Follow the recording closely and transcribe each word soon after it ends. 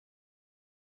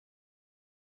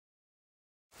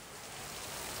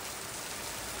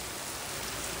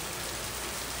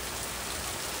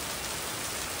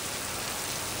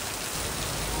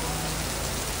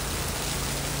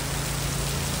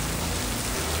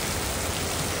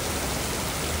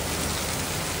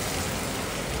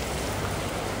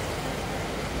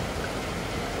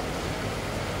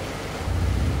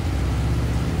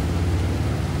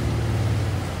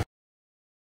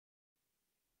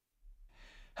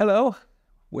Hello,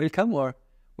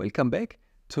 welcome back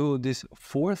to this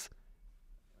fourth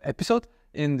episode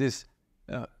in this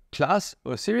class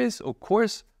or series or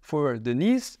course for the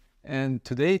knees. And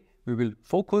today we will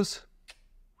focus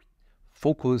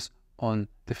on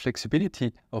the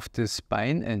flexibility of the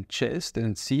spine and chest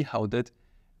and see how that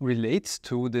relates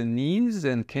to the knees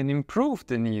and can improve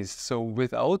the knees. So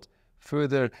without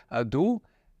further ado,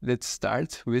 let's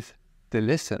start with the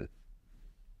lesson.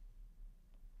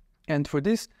 And for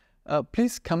this,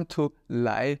 please come to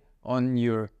lie on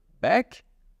your back.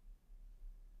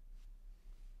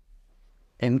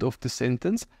 End of the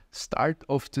sentence, start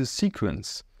of the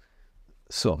sequence.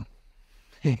 So,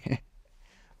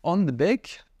 on the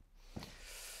back,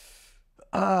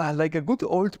 like a good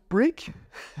old brick,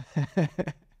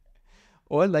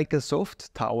 or like a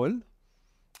soft towel,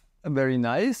 very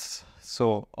nice.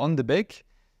 So, on the back,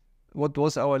 what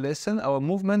was our lesson? Our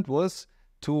movement was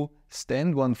to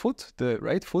stand one foot, the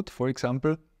right foot, for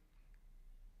example.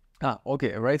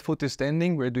 Right foot is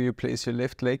standing. Where do you place your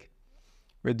left leg?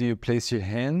 Where do you place your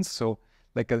hands? So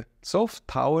like a soft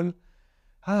towel,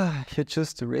 you're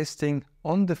just resting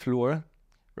on the floor.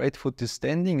 Right foot is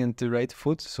standing and the right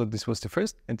foot, so this was the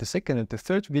first and the second and the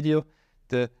third video,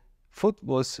 the foot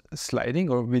was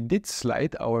sliding, or we did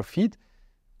slide our feet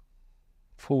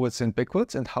forwards and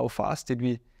backwards. And how fast did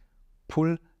we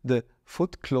pull the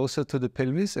foot closer to the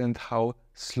pelvis, and how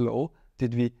slow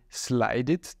did we slide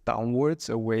it downwards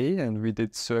away, and we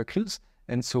did circles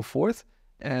and so forth.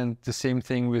 And the same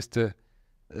thing with the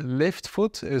left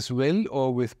foot as well,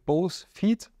 or with both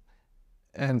feet,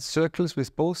 and circles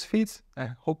with both feet.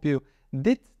 I hope you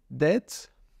did that,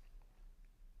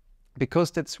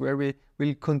 because that's where we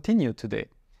will continue today.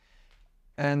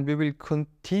 And we will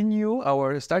continue,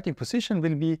 our starting position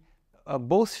will be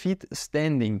both feet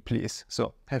standing, please.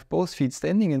 So have both feet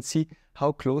standing and see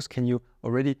how close can you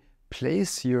already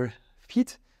place your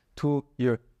feet to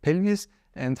your pelvis,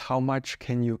 and how much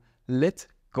can you let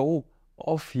go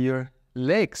of your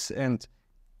legs, and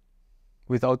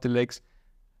without the legs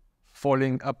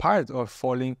falling apart or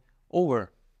falling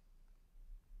over.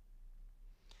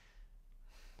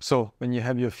 So when you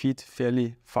have your feet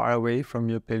fairly far away from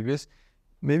your pelvis,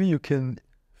 maybe you can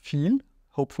feel,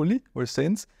 hopefully, or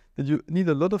sense that you need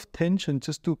a lot of tension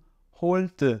just to hold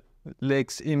the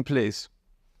legs in place.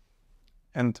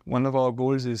 And one of our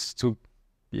goals is to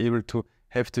be able to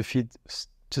have the feet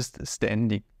just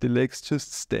standing, the legs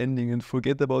just standing, and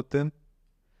forget about them,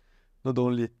 not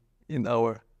only in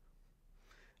our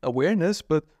awareness,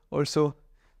 but also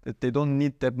that they don't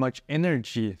need that much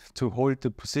energy to hold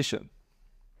the position.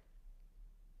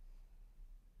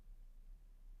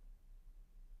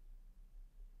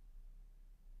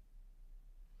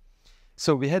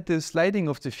 So we had the sliding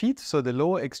of the feet, so the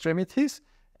lower extremities,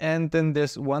 and then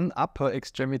there's one upper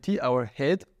extremity, our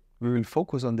head. We will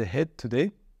focus on the head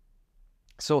today.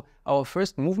 So our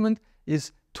first movement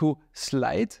is to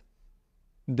slide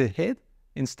the head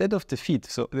instead of the feet.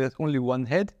 So there's only one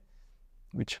head,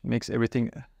 which makes everything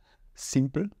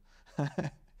simple.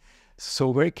 So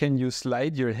where can you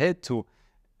slide your head to?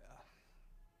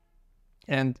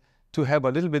 And to have a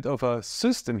little bit of a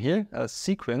system here, a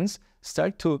sequence,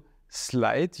 start to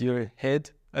slide your head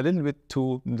a little bit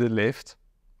to the left,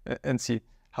 and see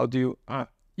how do you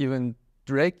even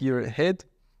drag your head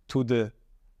to the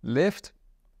left,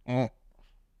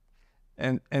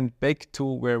 and back to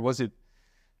where was it?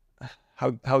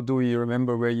 How do you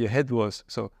remember where your head was?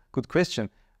 So good question.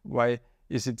 Why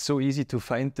is it so easy to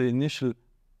find the initial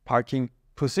parking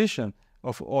position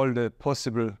of all the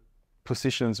possible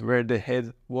positions where the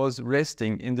head was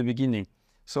resting in the beginning?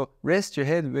 So rest your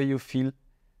head where you feel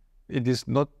it is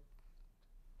not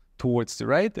towards the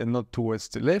right and not towards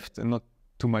the left, and not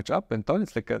too much up and down.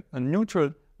 It's like a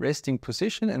neutral resting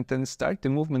position, and then start the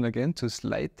movement again to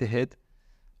slide the head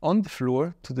on the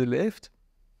floor to the left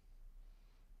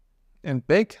and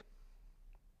back.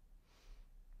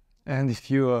 And if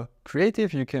you are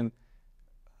creative, you can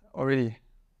already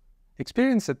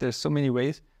experience that there's so many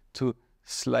ways to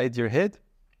slide your head.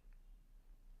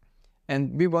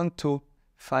 And we want to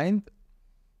find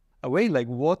a way, like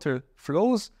water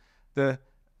flows, the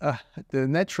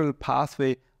natural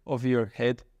pathway of your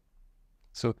head.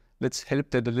 So let's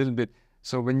help that a little bit.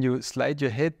 So when you slide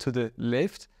your head to the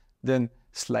left, then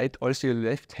slide also your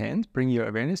left hand, bring your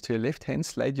awareness to your left hand,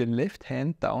 slide your left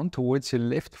hand down towards your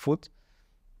left foot,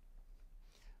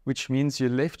 which means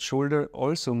your left shoulder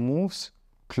also moves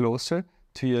closer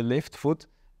to your left foot,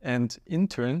 and in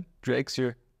turn drags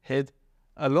your head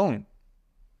along.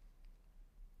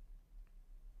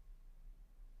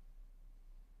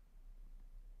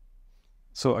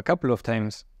 So a couple of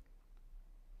times.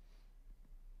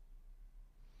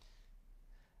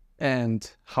 And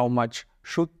how much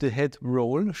should the head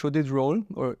roll? Should it roll?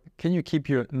 Or can you keep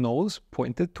your nose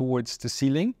pointed towards the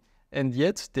ceiling? And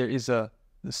yet there is the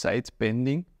side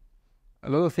bending. A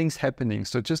lot of things happening.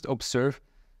 So just observe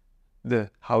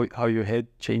how your head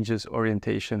changes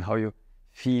orientation, how you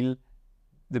feel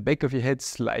the back of your head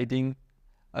sliding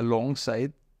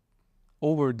alongside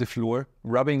over the floor,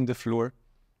 rubbing the floor.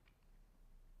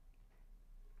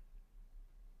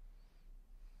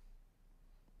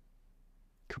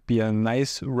 Could be a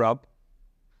nice rub,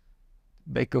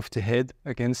 back of the head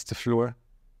against the floor.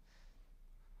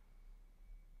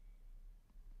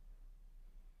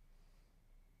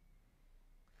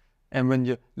 And when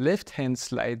your left hand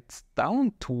slides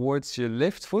down towards your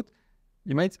left foot,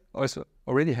 you might also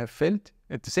already have felt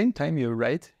at the same time your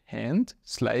right hand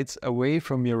slides away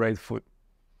from your right foot.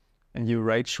 And your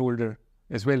right shoulder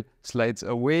as well slides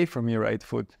away from your right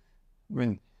foot.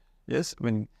 When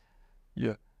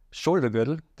your shoulder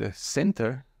girdle, the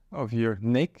center of your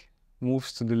neck,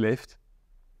 moves to the left.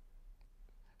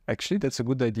 Actually, that's a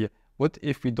good idea. What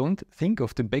if we don't think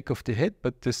of the back of the head,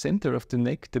 but the center of the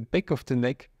neck, the back of the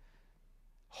neck,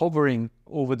 hovering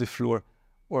over the floor?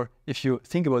 Or if you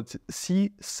think about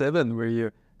C7, where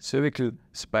your cervical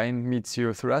spine meets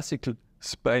your thoracic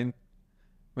spine,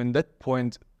 when that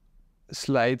point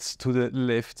slides to the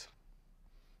left,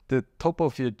 the top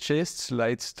of your chest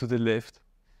slides to the left.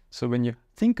 So when you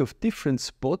think of different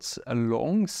spots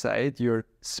alongside your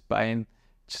spine,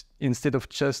 instead of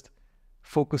just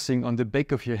focusing on the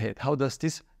back of your head, how does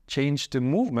this change the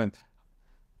movement?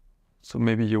 So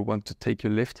maybe you want to take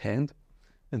your left hand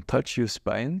and touch your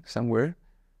spine somewhere,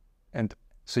 and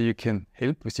so you can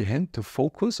help with your hand to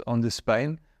focus on the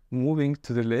spine moving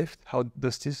to the left. How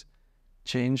does this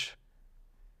change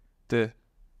the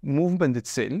movement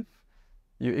itself,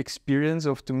 your experience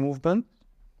of the movement?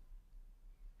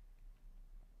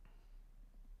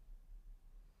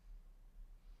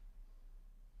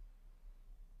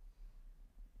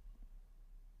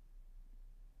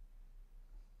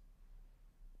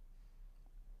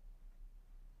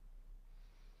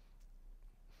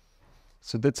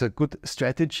 So that's a good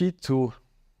strategy to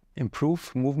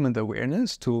improve movement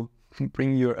awareness, to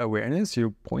bring your awareness, your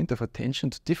point of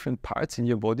attention to different parts in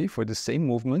your body for the same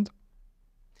movement.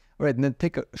 All right, and then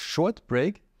take a short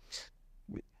break,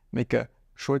 make a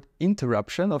short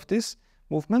interruption of this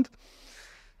movement,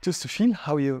 just to feel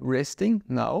how you're resting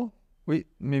now.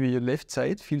 Maybe your left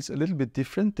side feels a little bit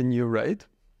different than your right.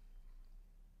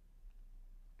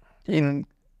 In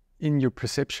your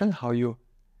perception, how you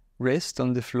rest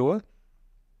on the floor.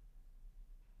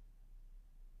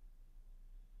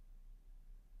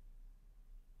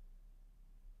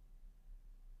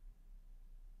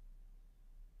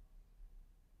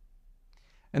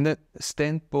 And then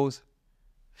stand both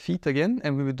feet again,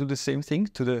 and we will do the same thing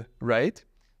to the right.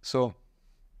 So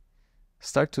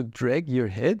start to drag your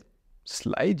head,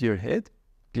 slide your head,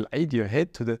 glide your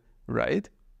head to the right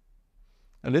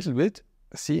a little bit.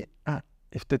 See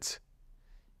if that's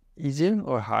easier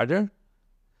or harder.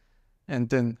 And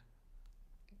then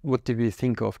what did we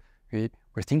think of? We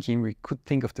could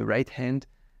think of the right hand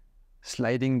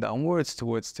sliding downwards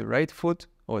towards the right foot,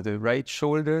 or the right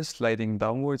shoulder sliding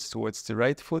downwards towards the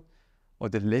right foot, or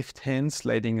the left hand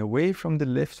sliding away from the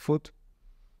left foot.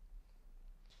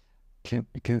 You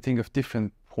can think of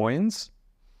different points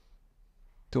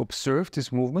to observe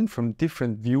this movement from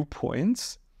different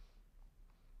viewpoints,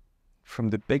 from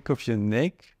the back of your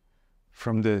neck,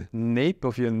 from the nape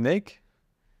of your neck,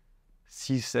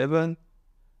 C7,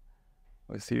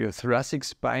 or see your thoracic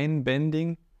spine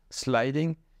bending,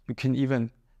 sliding. You can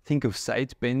even think of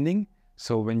side bending.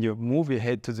 So when you move your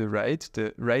head to the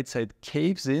right side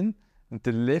caves in and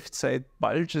the left side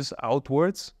bulges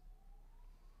outwards.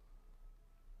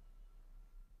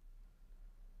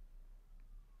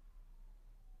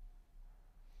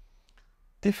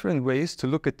 Different ways to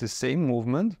look at the same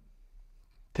movement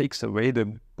takes away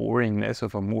the boringness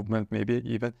of a movement, maybe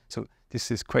even. So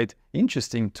this is quite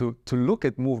interesting to look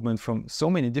at movement from so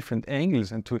many different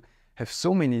angles and to have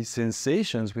so many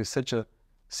sensations with such a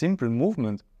simple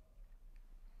movement.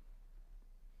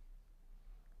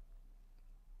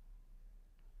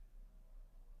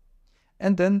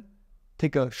 And then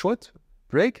take a short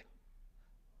break.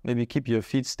 Maybe keep your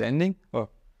feet standing, or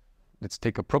let's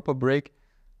take a proper break.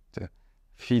 The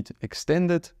feet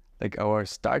extended, like our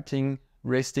starting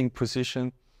resting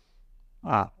position.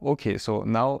 Okay, so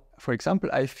now, for example,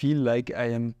 I feel like I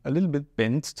am a little bit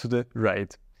bent to the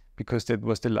right because that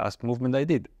was the last movement I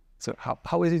did. So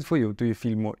how is it for you? Do you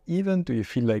feel more even? Do you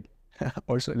feel like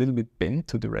also a little bit bent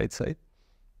to the right side?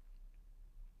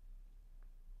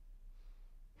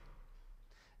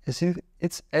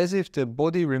 It's as if the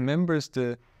body remembers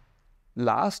the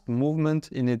last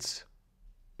movement in its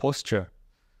posture.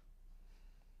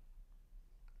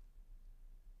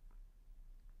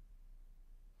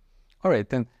 All right,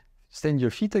 then stand your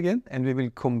feet again, and we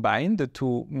will combine the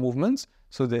two movements.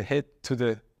 So the head to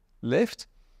the left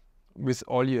with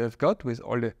all you have got, with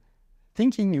all the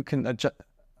thinking you can adjust,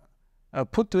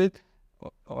 put to it,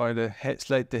 or the head,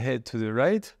 slide the head to the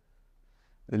right,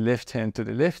 the left hand to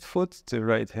the left foot, the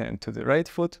right hand to the right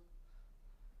foot.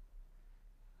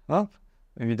 Up.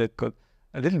 Maybe that got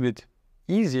a little bit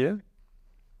easier.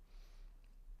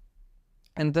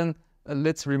 And then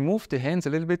let's remove the hands a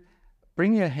little bit.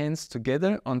 Bring your hands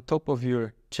together on top of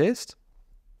your chest.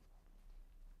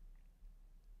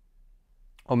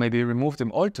 Or maybe remove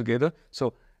them all together.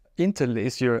 So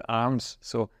interlace your arms.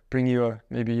 So bring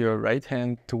maybe your right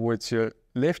hand towards your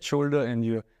left shoulder and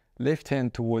your left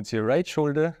hand towards your right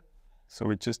shoulder. So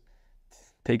we just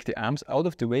take the arms out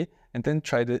of the way and then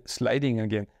try the sliding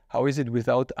again. How is it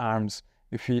without arms?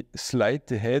 If we slide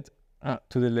the head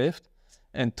to the left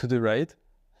and to the right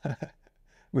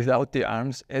without the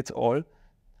arms at all,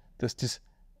 does this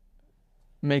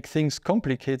make things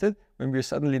complicated when we're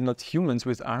suddenly not humans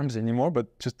with arms anymore,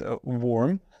 but just a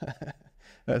worm,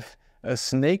 a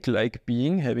snake-like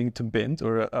being having to bend,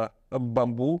 or a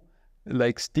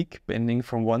bamboo-like stick bending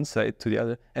from one side to the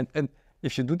other? And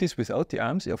if you do this without the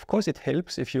arms, of course it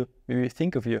helps if you maybe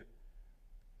think of the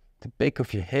back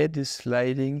of your head is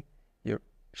sliding, your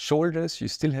shoulders, you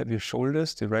still have your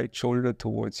shoulders, the right shoulder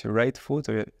towards your right foot,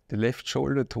 or the left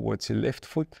shoulder towards your left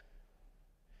foot.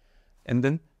 And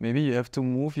then maybe you have to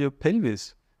move your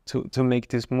pelvis to make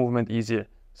this movement easier.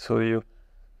 So you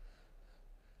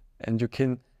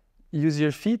can use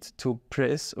your feet to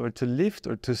press or to lift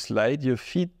or to slide your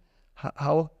feet.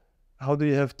 How do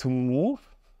you have to move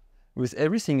with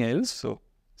everything else? So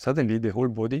suddenly the whole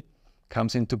body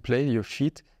comes into play. Your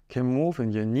feet can move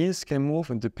and your knees can move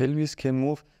and the pelvis can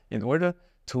move, in order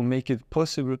to make it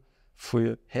possible for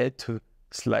your head to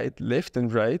slide left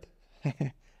and right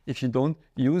if you don't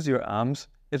use your arms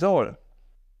at all.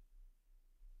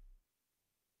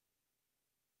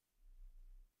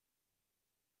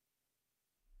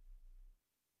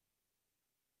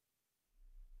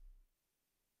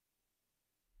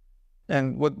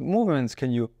 And what movements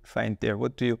can you find there?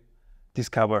 What do you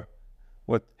discover?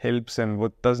 What helps and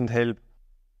what doesn't help?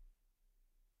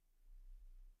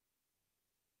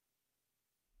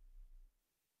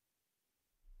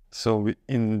 So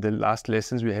in the last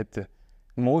lessons, we had the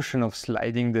motion of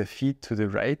sliding the feet to the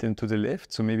right and to the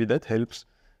left. So maybe that helps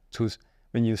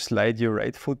when you slide your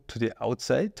right foot to the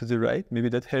outside, to the right, maybe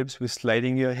that helps with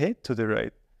sliding your head to the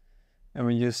right. And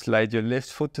when you slide your left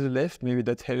foot to the left, maybe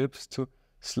that helps to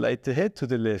slide the head to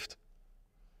the left.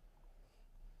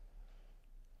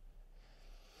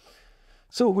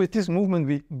 So with this movement,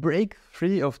 we break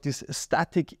free of this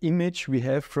static image we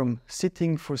have from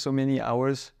sitting for so many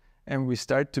hours, and we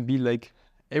start to be like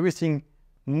everything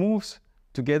moves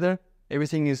together,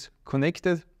 everything is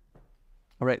connected.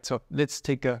 All right, so let's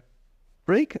take a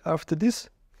break after this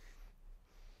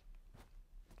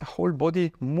whole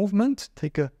body movement.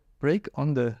 Take a break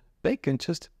on the back and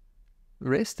just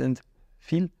rest and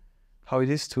feel how it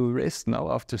is to rest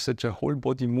now after such a whole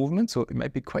body movement. So it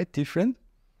might be quite different,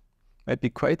 might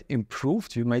be quite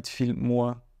improved. You might feel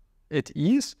more at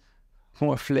ease,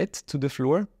 more flat to the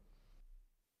floor.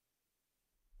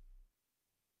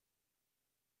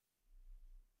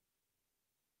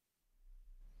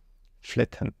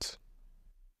 Flattened.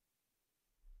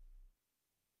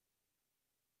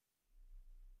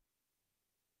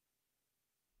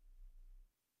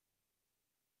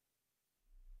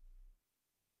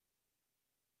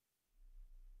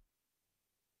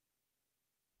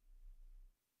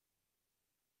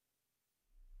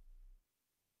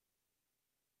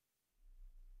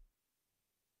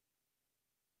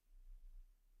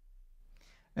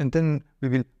 And then we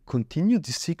will continue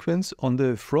this sequence on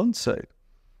the front side.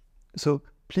 So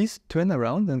please turn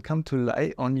around and come to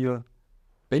lie on your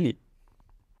belly.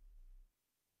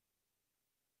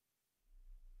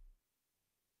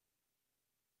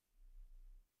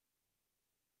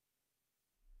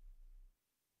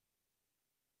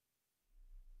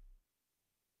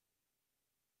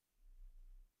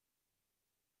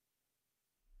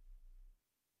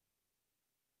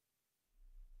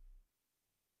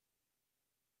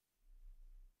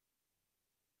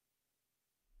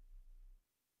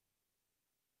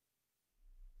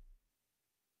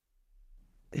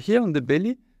 Here on the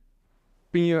belly,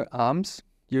 bring your arms,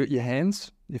 your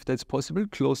hands, if that's possible,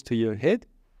 close to your head.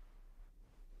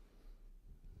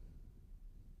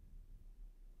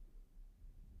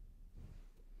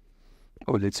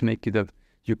 Or let's make it up.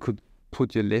 You could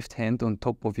put your left hand on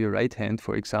top of your right hand,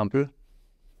 for example,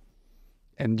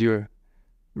 and your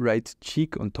right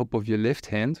cheek on top of your left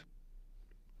hand.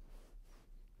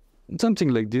 Something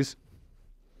like this.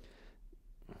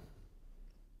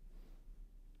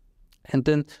 And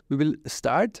then we will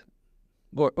start,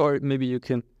 or maybe you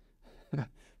can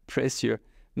press your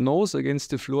nose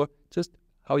against the floor, just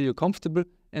how you're comfortable.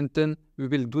 And then we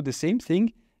will do the same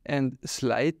thing and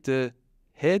slide the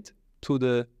head to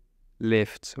the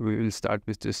left. So we will start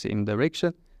with the same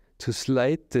direction to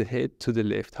slide the head to the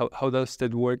left. How does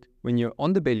that work when you're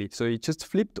on the belly? So you just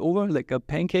flipped over like a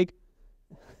pancake.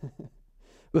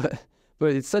 But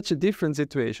it's such a different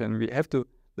situation. We have to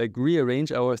like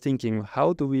rearrange our thinking.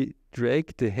 How do we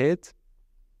drag the head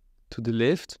to the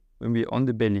left when we're on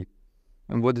the belly?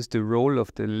 And what is the role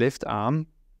of the left arm?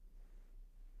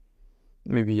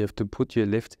 Maybe you have to put your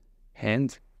left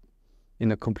hand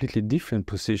in a completely different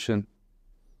position.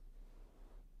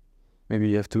 Maybe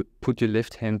you have to put your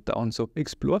left hand down. So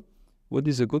explore what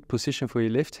is a good position for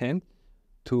your left hand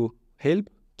to help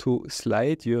to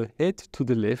slide your head to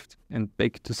the left and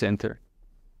back to center.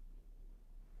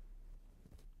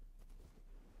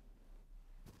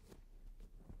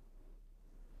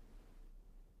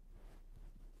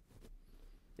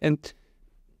 And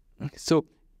so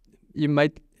you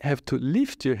might have to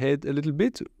lift your head a little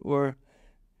bit or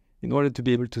in order to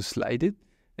be able to slide it,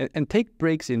 and take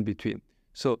breaks in between.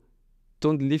 So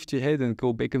don't lift your head and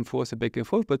go back and forth,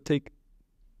 but take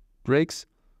breaks,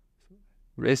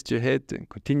 rest your head and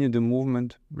continue the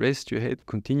movement, rest your head,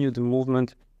 continue the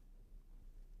movement.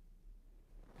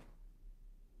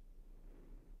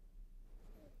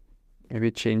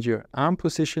 Maybe change your arm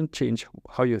position, change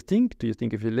how you think. Do you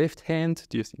think of your left hand?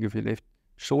 Do you think of your left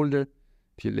shoulder?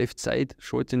 Your left side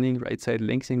shortening, right side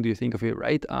lengthening? Do you think of your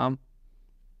right arm?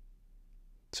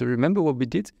 So remember what we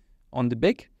did on the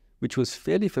back, which was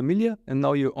fairly familiar, and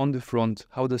now you're on the front.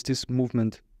 How does this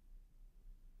movement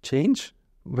change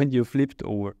when you're flipped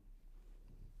over?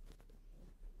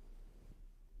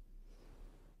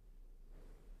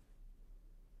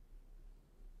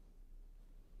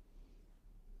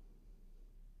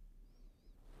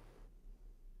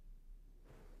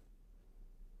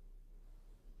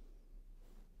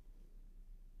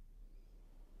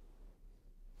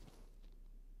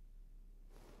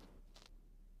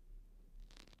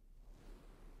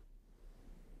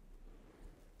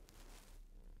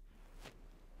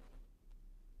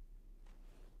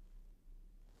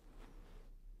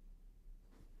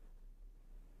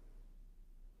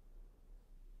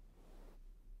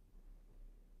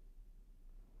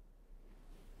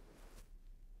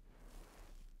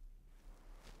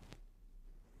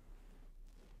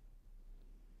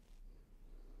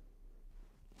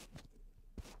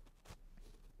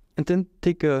 And then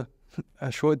take a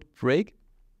short break.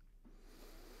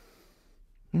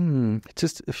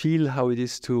 Just feel how it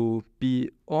is to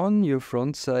be on your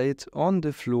front side, on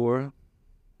the floor,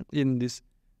 in this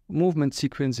movement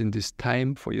sequence, in this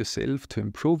time for yourself, to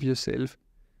improve yourself,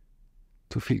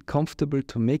 to feel comfortable,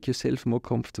 to make yourself more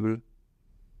comfortable.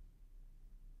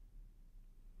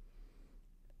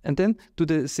 And then do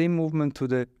the same movement to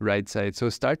the right side. So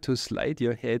start to slide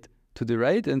your head to the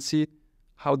right and see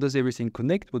how does everything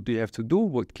connect? What do you have to do?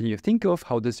 What can you think of?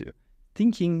 How does your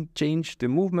thinking change the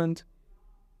movement?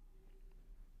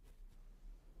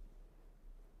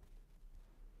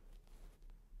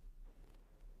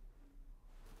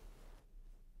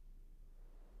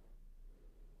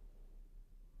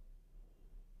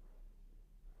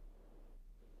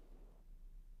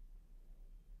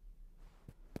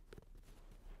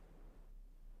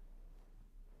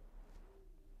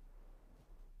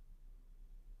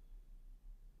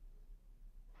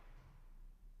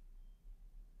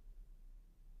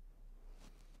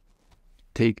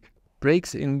 Take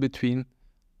breaks in between,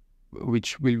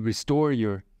 which will refresh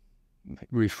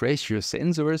your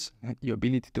sensors, your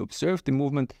ability to observe the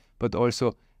movement, but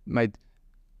also might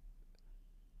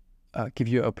give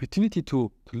you an opportunity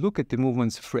to look at the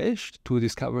movements fresh, to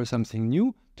discover something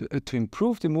new, to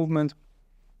improve the movement.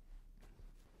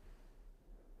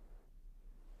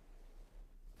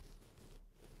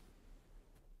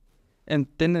 And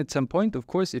then at some point, of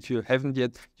course, if you haven't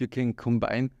yet, you can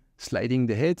combine sliding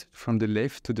the head from the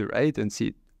left to the right and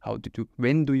see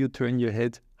when do you turn your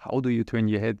head? How do you turn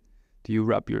your head? Do you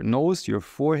rub your nose, your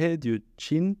forehead, your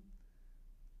chin?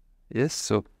 Yes,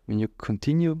 so when you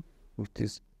continue with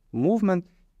this movement,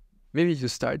 maybe you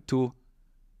start to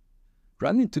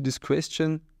run into this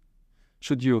question,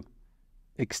 should you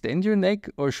extend your neck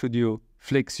or should you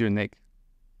flex your neck?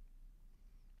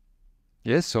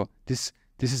 Yes, so this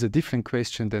is a different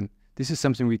question then. This is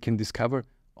something we can discover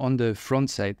on the front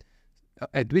side.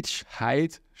 At which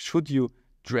height should you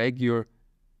drag your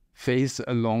face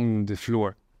along the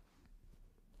floor?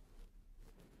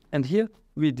 And here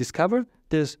we discover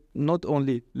there's not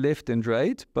only left and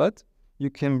right, but you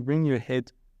can bring your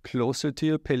head closer to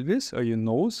your pelvis, or your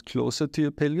nose closer to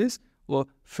your pelvis, or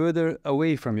further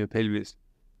away from your pelvis.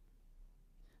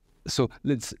 So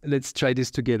let's try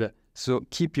this together. So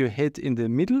keep your head in the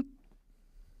middle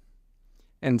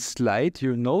and slide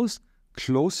your nose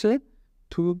closer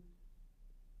to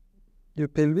your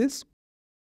pelvis.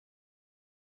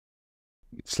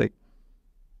 It's like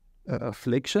a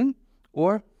flexion,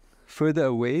 or further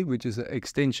away, which is an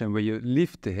extension where you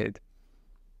lift the head.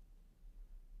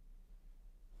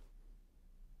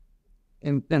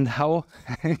 And how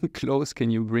close can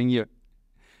you bring your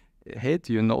head,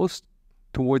 your nose,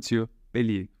 towards your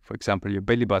belly, for example, your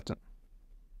belly button,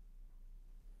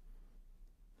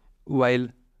 while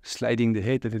sliding the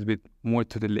head a little bit more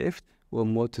to the left or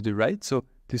more to the right, so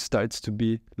this starts to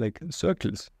be like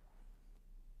circles.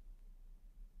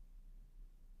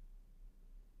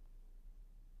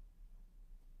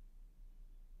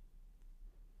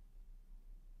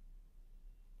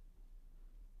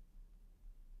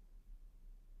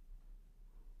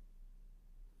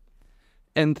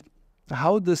 And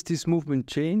how does this movement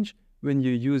change when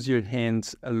you use your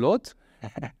hands a lot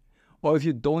or if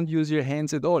you don't use your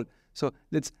hands at all? So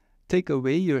let's take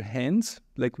away your hands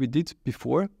like we did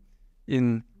before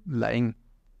in lying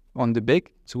on the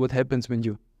back. So what happens when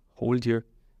you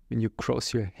when you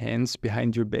cross your hands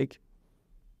behind your back?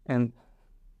 And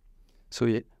so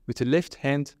with the left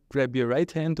hand, grab your right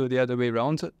hand, or the other way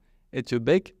around at your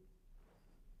back.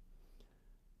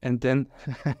 And then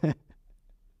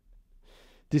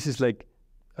this is like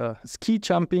ski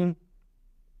jumping,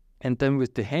 and then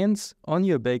with the hands on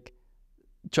your back,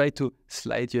 try to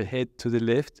slide your head to the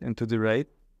left and to the right,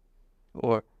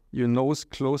 or your nose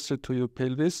closer to your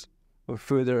pelvis, or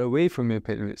further away from your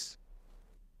pelvis.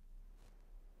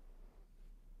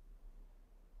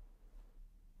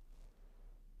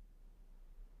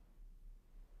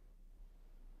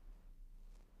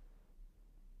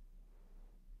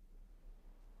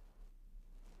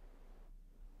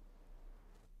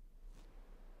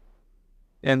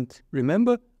 And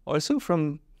remember also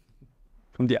from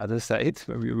the other side,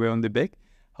 where we were on the back,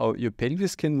 how your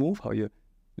pelvis can move, how your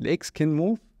legs can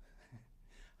move,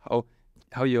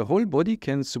 how your whole body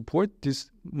can support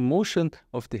this motion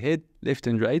of the head left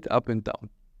and right, up and down.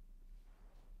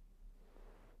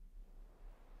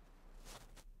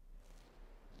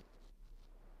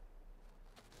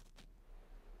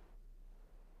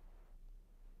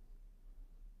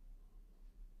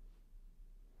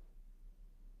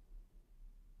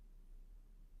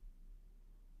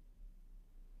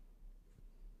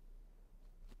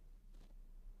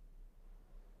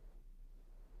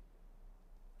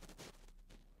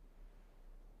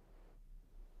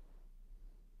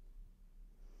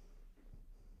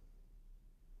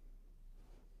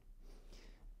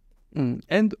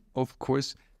 And of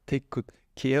course, take good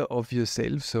care of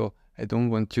yourself. So I don't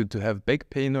want you to have back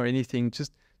pain or anything.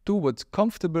 Just do what's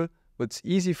comfortable, what's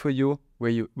easy for you, where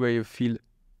you feel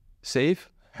safe.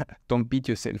 Don't beat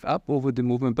yourself up over the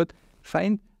movement, but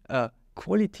find a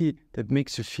quality that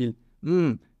makes you feel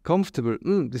comfortable.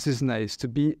 This is nice to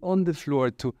be on the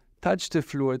floor, to touch the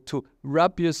floor, to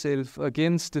rub yourself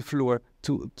against the floor,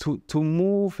 to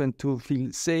move and to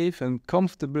feel safe and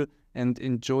comfortable and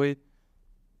enjoy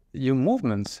your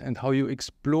movements and how you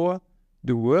explore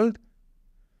the world,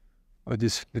 or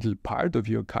this little part of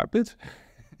your carpet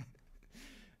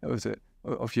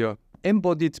of your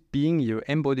embodied being, your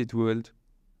embodied world,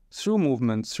 through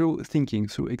movement, through thinking,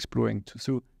 through exploring,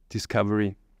 through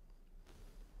discovery.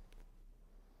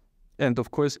 And of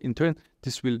course, in turn,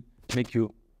 this will make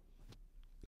you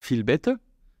feel better.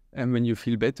 And when you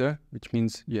feel better, which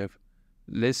means you have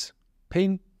less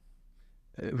pain,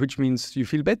 which means you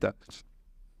feel better.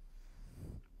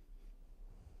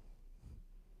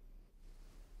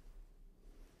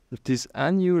 These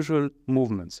unusual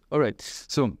movements. All right,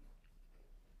 so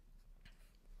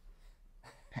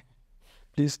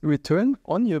please return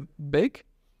on your back.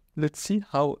 Let's see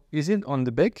how is it on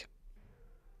the back.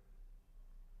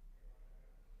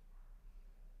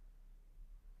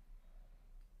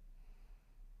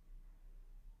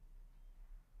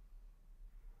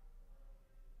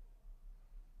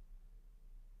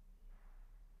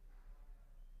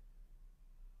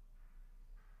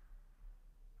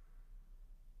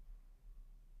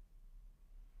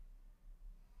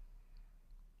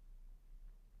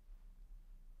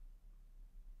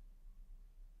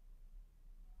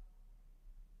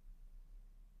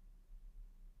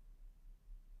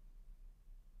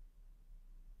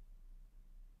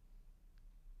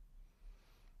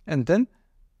 And then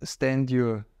stand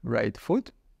your right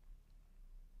foot.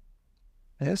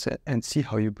 Yes, and see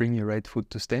how you bring your right foot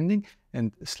to standing,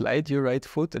 and slide your right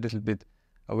foot a little bit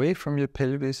away from your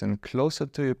pelvis and closer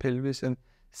to your pelvis, and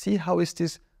see how is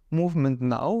this movement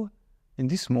now in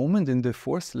this moment in the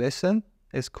fourth lesson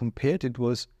as compared it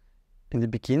was in the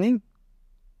beginning.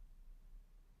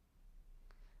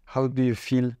 How do you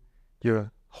feel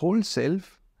your whole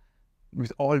self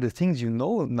with all the things you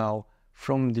know now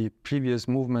from the previous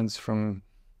movements, from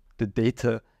the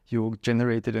data you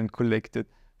generated and collected,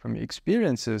 from your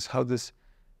experiences? How does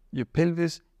your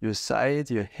pelvis, your side,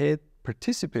 your head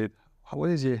participate? What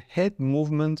is your head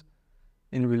movement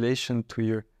in relation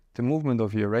to the movement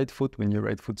of your right foot when your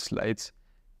right foot slides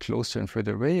closer and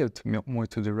further away, or more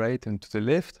to the right and to the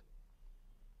left?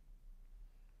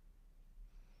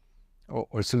 Or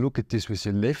also look at this with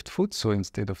your left foot. So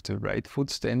instead of the right foot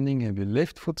standing, have your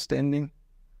left foot standing.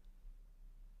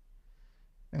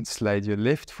 And slide your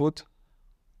left foot,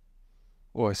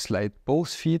 or slide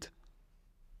both feet.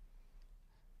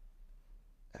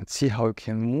 And see how you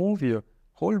can move your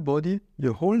whole body,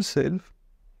 your whole self.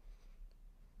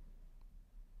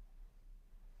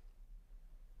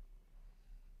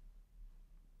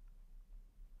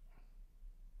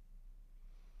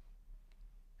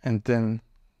 And then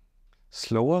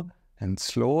slower and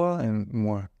slower and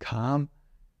more calm,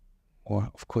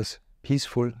 or of course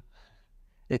peaceful,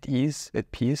 at ease,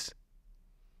 at peace.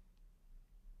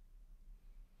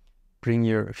 Bring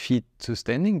your feet to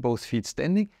standing, both feet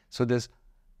standing. So there's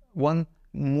one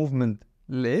movement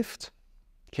left.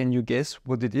 Can you guess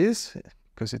what it is?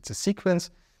 Because it's a sequence,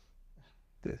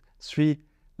 the 3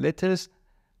 letters.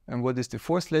 And what is the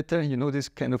 4th letter? You know this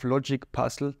kind of logic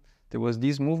puzzle. There was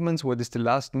these movements. What is the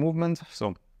last movement?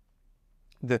 So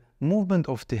the movement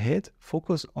of the head,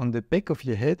 focus on the back of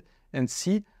your head and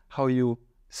see how you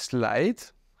slide.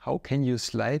 How can you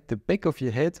slide the back of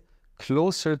your head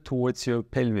closer towards your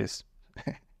pelvis?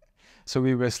 So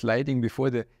we were sliding before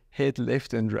the head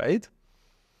left and right.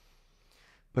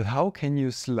 But how can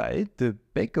you slide the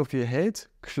back of your head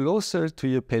closer to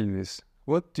your pelvis?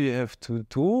 What do you have to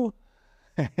do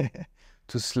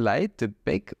to slide the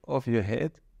back of your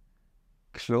head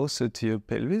closer to your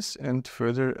pelvis and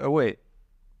further away?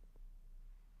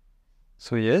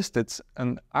 So yes, that's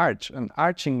an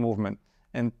arching movement.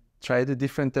 And try the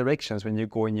different directions when you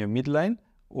go in your midline,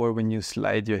 or when you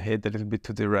slide your head a little bit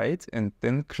to the right and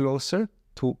then closer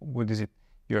to, what is it,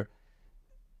 your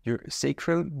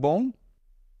sacral bone,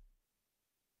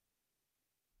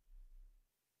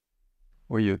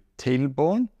 or your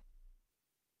tailbone.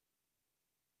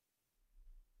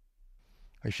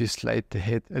 If you slide the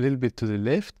head a little bit to the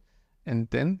left and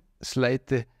then slide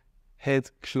the head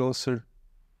closer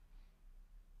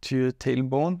to your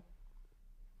tailbone.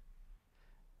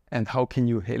 And how can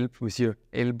you help with your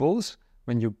elbows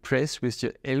when you press with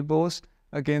your elbows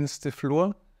against the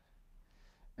floor?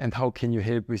 And how can you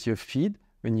help with your feet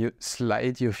when you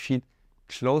slide your feet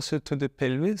closer to the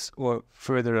pelvis or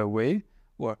further away,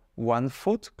 or one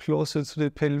foot closer to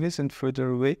the pelvis and further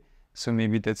away? So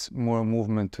maybe that's more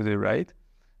movement to the right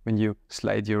when you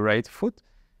slide your right foot,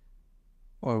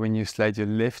 or when you slide your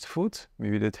left foot,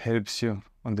 maybe that helps you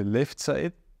on the left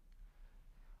side,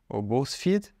 or both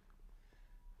feet.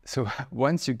 So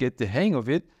once you get the hang of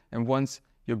it, and once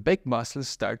your back muscles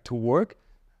start to work,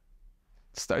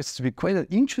 it starts to be quite an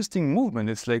interesting movement.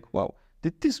 It's like, wow,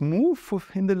 did this move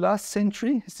in the last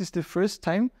century? Is this the first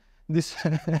time this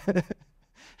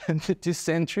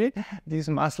century these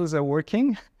muscles are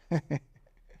working?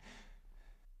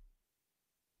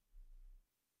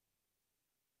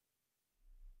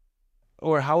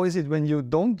 Or how is it when you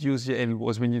don't use your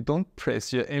elbows, when you don't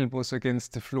press your elbows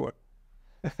against the floor?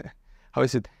 How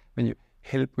is it when you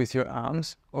help with your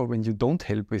arms, or when you don't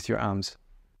help with your arms?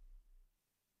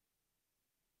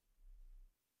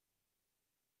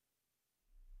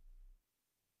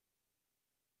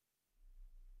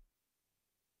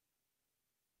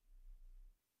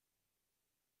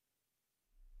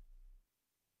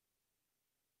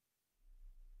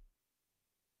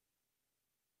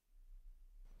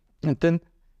 And then,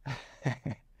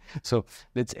 so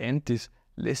let's end this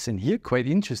lesson here. Quite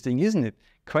interesting, isn't it?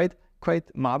 Quite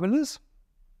marvelous.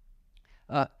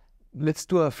 Let's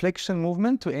do a flexion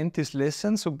movement to end this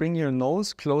lesson. So bring your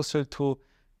nose closer to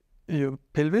your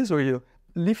pelvis, or you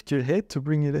lift your head to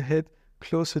bring your head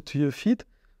closer to your feet.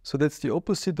 So that's the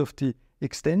opposite of the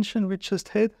extension we just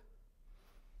had.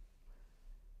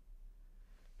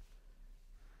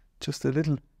 Just a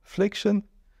little flexion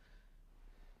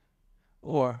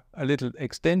or a little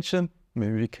extension.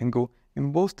 Maybe we can go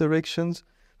in both directions.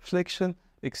 Flexion,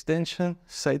 extension,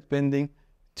 side bending,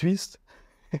 twist.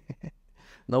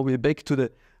 Now we're back to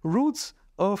the roots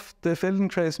of the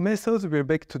Feldenkrais method. We're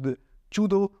back to the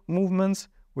Judo movements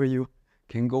where you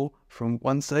can go from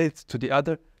one side to the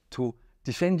other to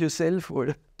defend yourself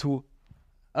or to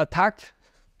attack.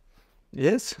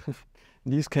 Yes,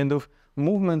 these kind of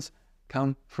movements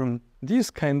come from this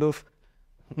kind of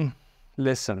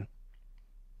lesson.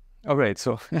 All right,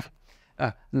 so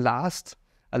a last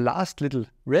little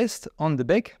rest on the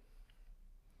back.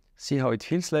 See how it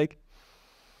feels like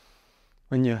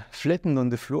when you're flattened on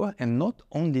the floor. And not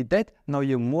only that, now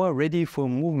you're more ready for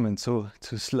movement. So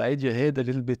to slide your head a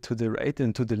little bit to the right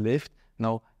and to the left.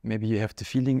 Now maybe you have the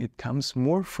feeling it comes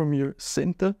more from your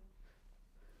center.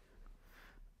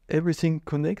 Everything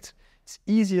connects. It's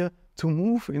easier to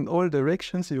move in all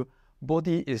directions. Your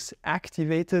body is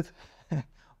activated.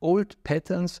 Old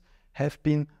patterns have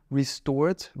been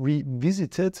restored,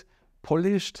 revisited,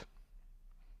 polished.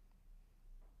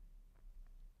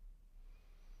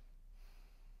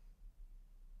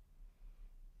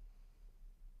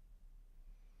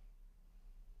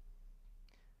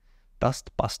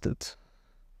 Dust busted.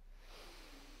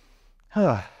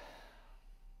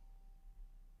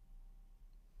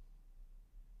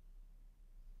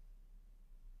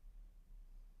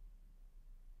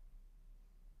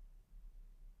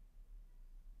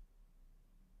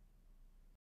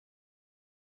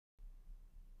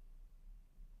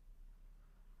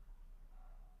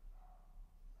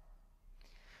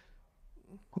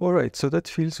 All right, so that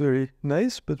feels very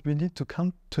nice, but we need to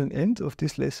come to an end of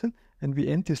this lesson, and we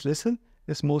end this lesson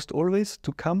as most always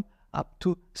to come up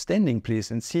to standing,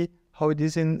 please, and see how it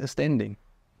is in standing.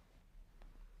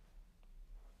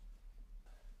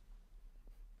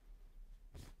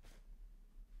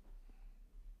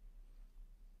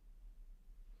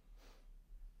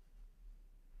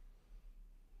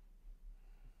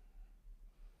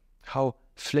 How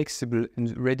flexible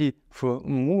and ready for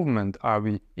movement are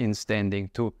we in standing,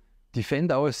 to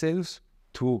defend ourselves,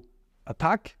 to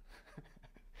attack,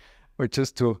 or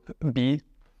just to be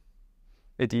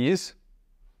at ease,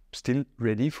 still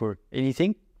ready for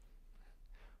anything,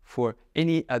 for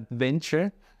any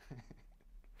adventure.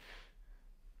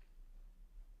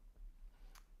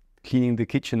 Cleaning the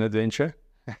kitchen adventure.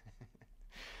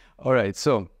 All right,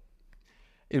 so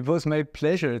it was my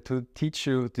pleasure to teach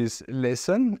you this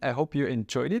lesson. I hope you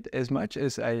enjoyed it as much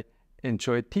as I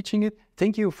enjoyed teaching it.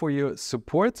 Thank you for your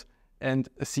support and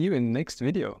see you in the next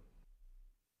video.